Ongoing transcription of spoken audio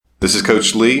This is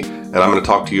Coach Lee, and I'm going to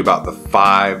talk to you about the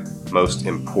 5 most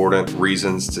important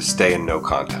reasons to stay in no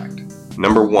contact.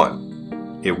 Number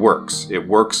 1, it works. It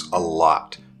works a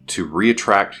lot to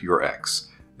reattract your ex.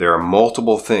 There are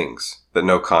multiple things that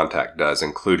no contact does,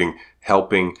 including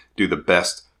helping do the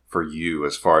best for you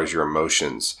as far as your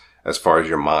emotions, as far as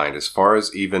your mind, as far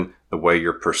as even the way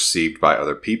you're perceived by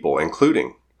other people,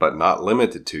 including, but not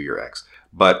limited to, your ex.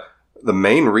 But the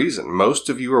main reason most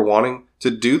of you are wanting to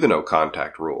do the no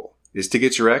contact rule is to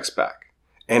get your ex back.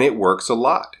 And it works a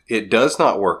lot. It does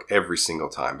not work every single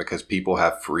time because people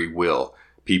have free will.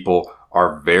 People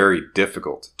are very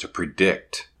difficult to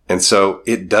predict. And so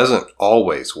it doesn't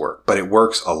always work, but it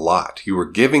works a lot. You are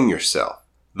giving yourself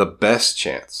the best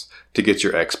chance to get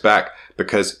your ex back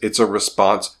because it's a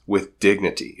response with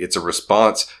dignity. It's a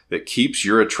response that keeps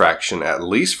your attraction at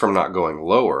least from not going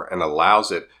lower and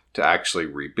allows it to actually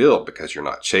rebuild because you're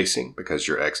not chasing, because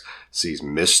your ex sees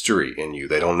mystery in you.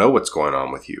 They don't know what's going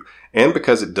on with you. And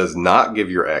because it does not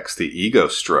give your ex the ego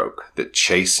stroke that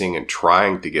chasing and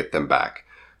trying to get them back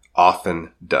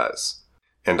often does.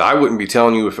 And I wouldn't be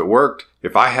telling you if it worked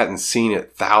if I hadn't seen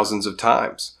it thousands of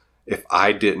times, if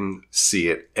I didn't see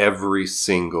it every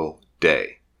single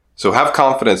day. So have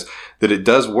confidence that it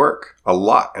does work a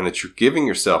lot and that you're giving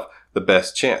yourself the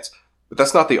best chance. But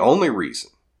that's not the only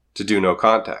reason to do no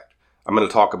contact. I'm going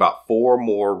to talk about 4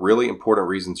 more really important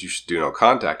reasons you should do no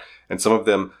contact, and some of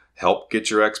them help get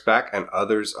your ex back and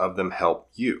others of them help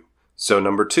you. So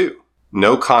number 2,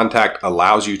 no contact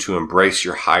allows you to embrace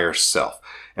your higher self.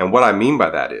 And what I mean by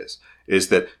that is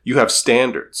that you have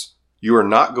standards. You are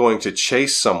not going to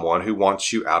chase someone who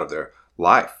wants you out of their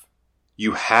life.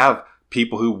 You have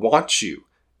people who want you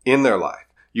in their life.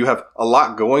 You have a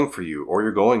lot going for you, or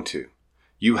you're going to.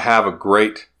 You have a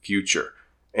great future.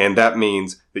 And that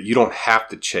means that you don't have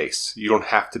to chase. You don't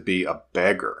have to be a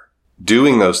beggar.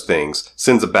 Doing those things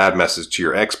sends a bad message to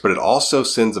your ex, but it also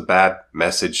sends a bad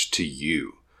message to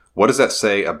you. What does that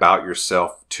say about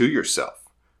yourself to yourself?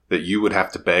 That you would have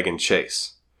to beg and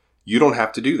chase. You don't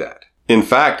have to do that. In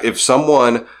fact, if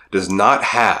someone does not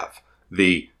have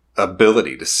the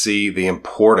ability to see the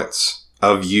importance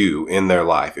of you in their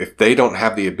life, if they don't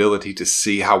have the ability to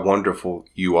see how wonderful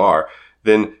you are,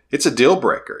 then it's a deal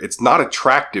breaker. It's not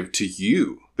attractive to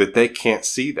you that they can't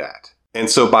see that.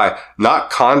 And so by not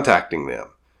contacting them,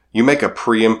 you make a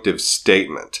preemptive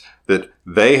statement that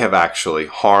they have actually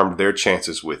harmed their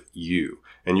chances with you.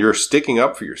 And you're sticking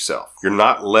up for yourself. You're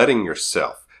not letting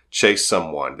yourself chase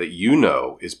someone that you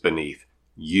know is beneath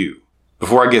you.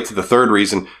 Before I get to the 3rd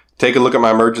reason, take a look at my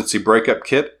emergency breakup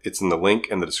kit. It's in the link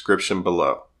in the description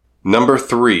below. Number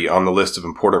 3 on the list of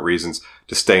important reasons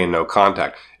to stay in no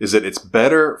contact is that it's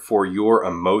better for your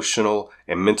emotional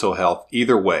and mental health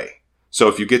either way. So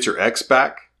if you get your ex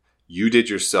back, you did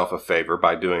yourself a favor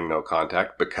by doing no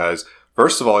contact because,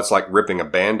 first of all, it's like ripping a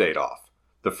Band-Aid off.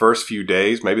 The first few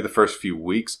days, maybe the first few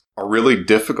weeks, are really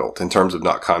difficult in terms of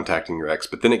not contacting your ex,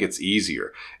 but then it gets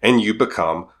easier and you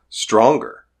become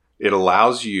stronger. It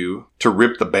allows you to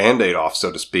rip the Band-Aid off,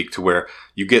 so to speak, to where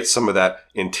you get some of that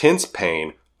intense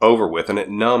pain over with and it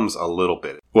numbs a little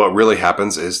bit. What really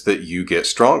happens is that you get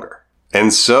stronger.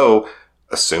 And so,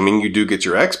 assuming you do get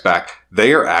your ex back,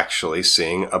 they are actually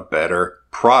seeing a better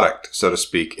product, so to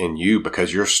speak, in you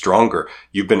because you're stronger.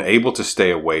 You've been able to stay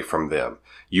away from them.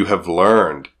 You have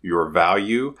learned your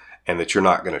value and that you're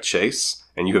not going to chase,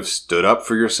 and you have stood up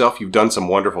for yourself. You've done some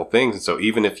wonderful things. And so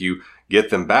even if you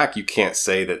get them back, you can't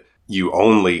say that you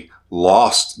only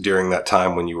lost during that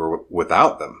time when you were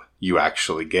without them. You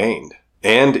actually gained.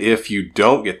 And if you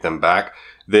don't get them back,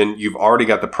 then you've already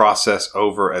got the process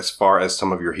over as far as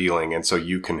some of your healing. And so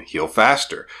you can heal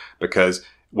faster because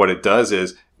what it does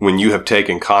is when you have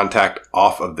taken contact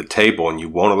off of the table and you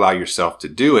won't allow yourself to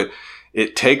do it,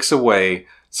 it takes away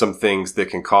some things that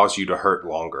can cause you to hurt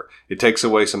longer. It takes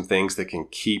away some things that can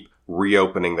keep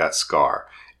reopening that scar.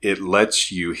 It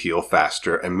lets you heal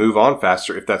faster and move on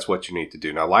faster if that's what you need to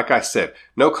do. Now, like I said,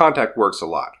 no contact works a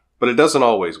lot. But it doesn't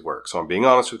always work. So I'm being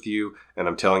honest with you and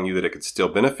I'm telling you that it could still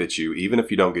benefit you even if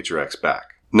you don't get your ex back.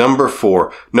 Number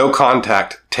 4, no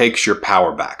contact takes your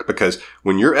power back because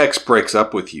when your ex breaks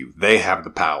up with you, they have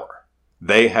the power.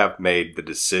 They have made the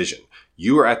decision.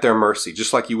 You are at their mercy,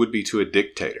 just like you would be to a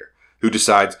dictator who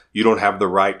decides you don't have the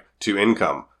right to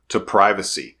income, to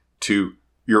privacy, to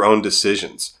your own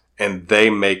decisions. And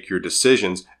they make your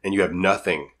decisions and you have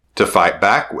nothing to fight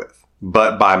back with.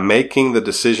 But by making the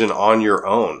decision on your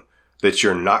own, that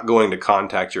you're not going to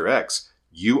contact your ex,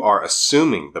 you are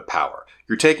assuming the power.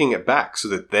 You're taking it back so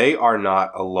that they are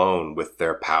not alone with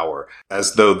their power,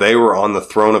 as though they were on the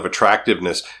throne of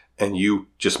attractiveness and you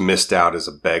just missed out as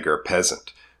a beggar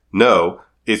peasant. No,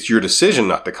 It's your decision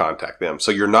not to contact them. So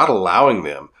you're not allowing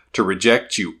them to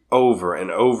reject you over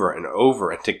and over and over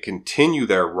and to continue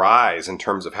their rise in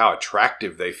terms of how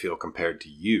attractive they feel compared to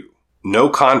you. No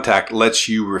contact lets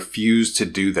you refuse to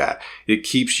do that. It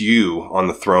keeps you on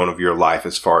the throne of your life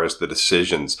as far as the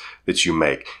decisions that you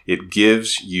make. It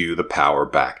gives you the power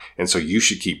back. And so you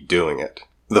should keep doing it.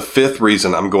 The fifth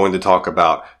reason I'm going to talk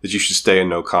about that you should stay in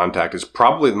no contact is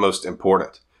probably the most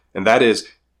important. And that is,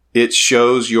 it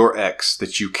shows your ex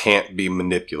that you can't be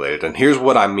manipulated. And here's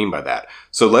what I mean by that.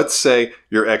 So let's say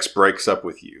your ex breaks up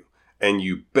with you and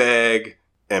you beg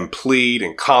and plead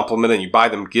and compliment and you buy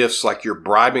them gifts like you're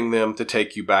bribing them to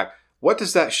take you back. What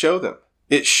does that show them?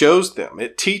 It shows them,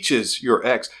 it teaches your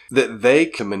ex that they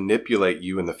can manipulate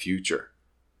you in the future.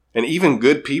 And even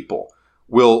good people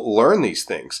will learn these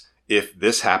things. If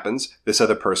this happens, this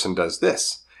other person does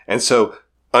this. And so,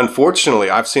 unfortunately,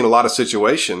 I've seen a lot of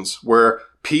situations where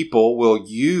people will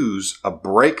use a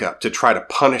breakup to try to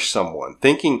punish someone,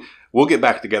 thinking, we'll get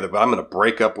back together, but I'm going to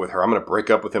break up with her. I'm going to break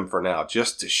up with him for now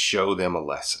just to show them a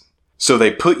lesson. So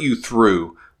they put you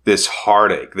through this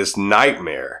heartache, this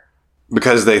nightmare,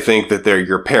 because they think that they're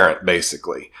your parent,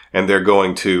 basically, and they're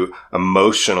going to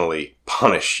emotionally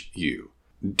punish you.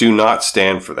 Do not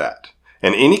stand for that.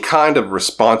 And any kind of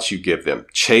response you give them,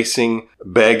 chasing,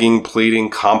 begging, pleading,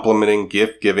 complimenting,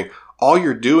 gift giving, all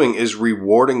you're doing is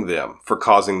rewarding them for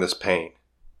causing this pain.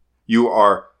 You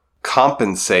are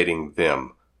compensating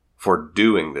them for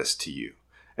doing this to you.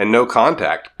 And no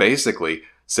contact basically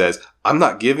says, I'm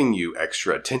not giving you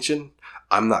extra attention.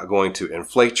 I'm not going to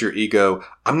inflate your ego.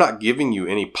 I'm not giving you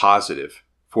any positive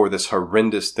for this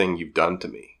horrendous thing you've done to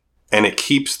me. And it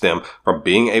keeps them from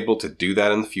being able to do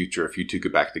that in the future if you two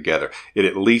get back together. It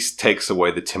at least takes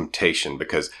away the temptation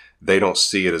because they don't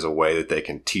see it as a way that they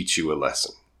can teach you a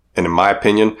lesson. And in my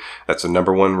opinion, that's the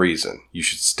number one reason you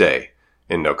should stay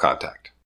in no contact.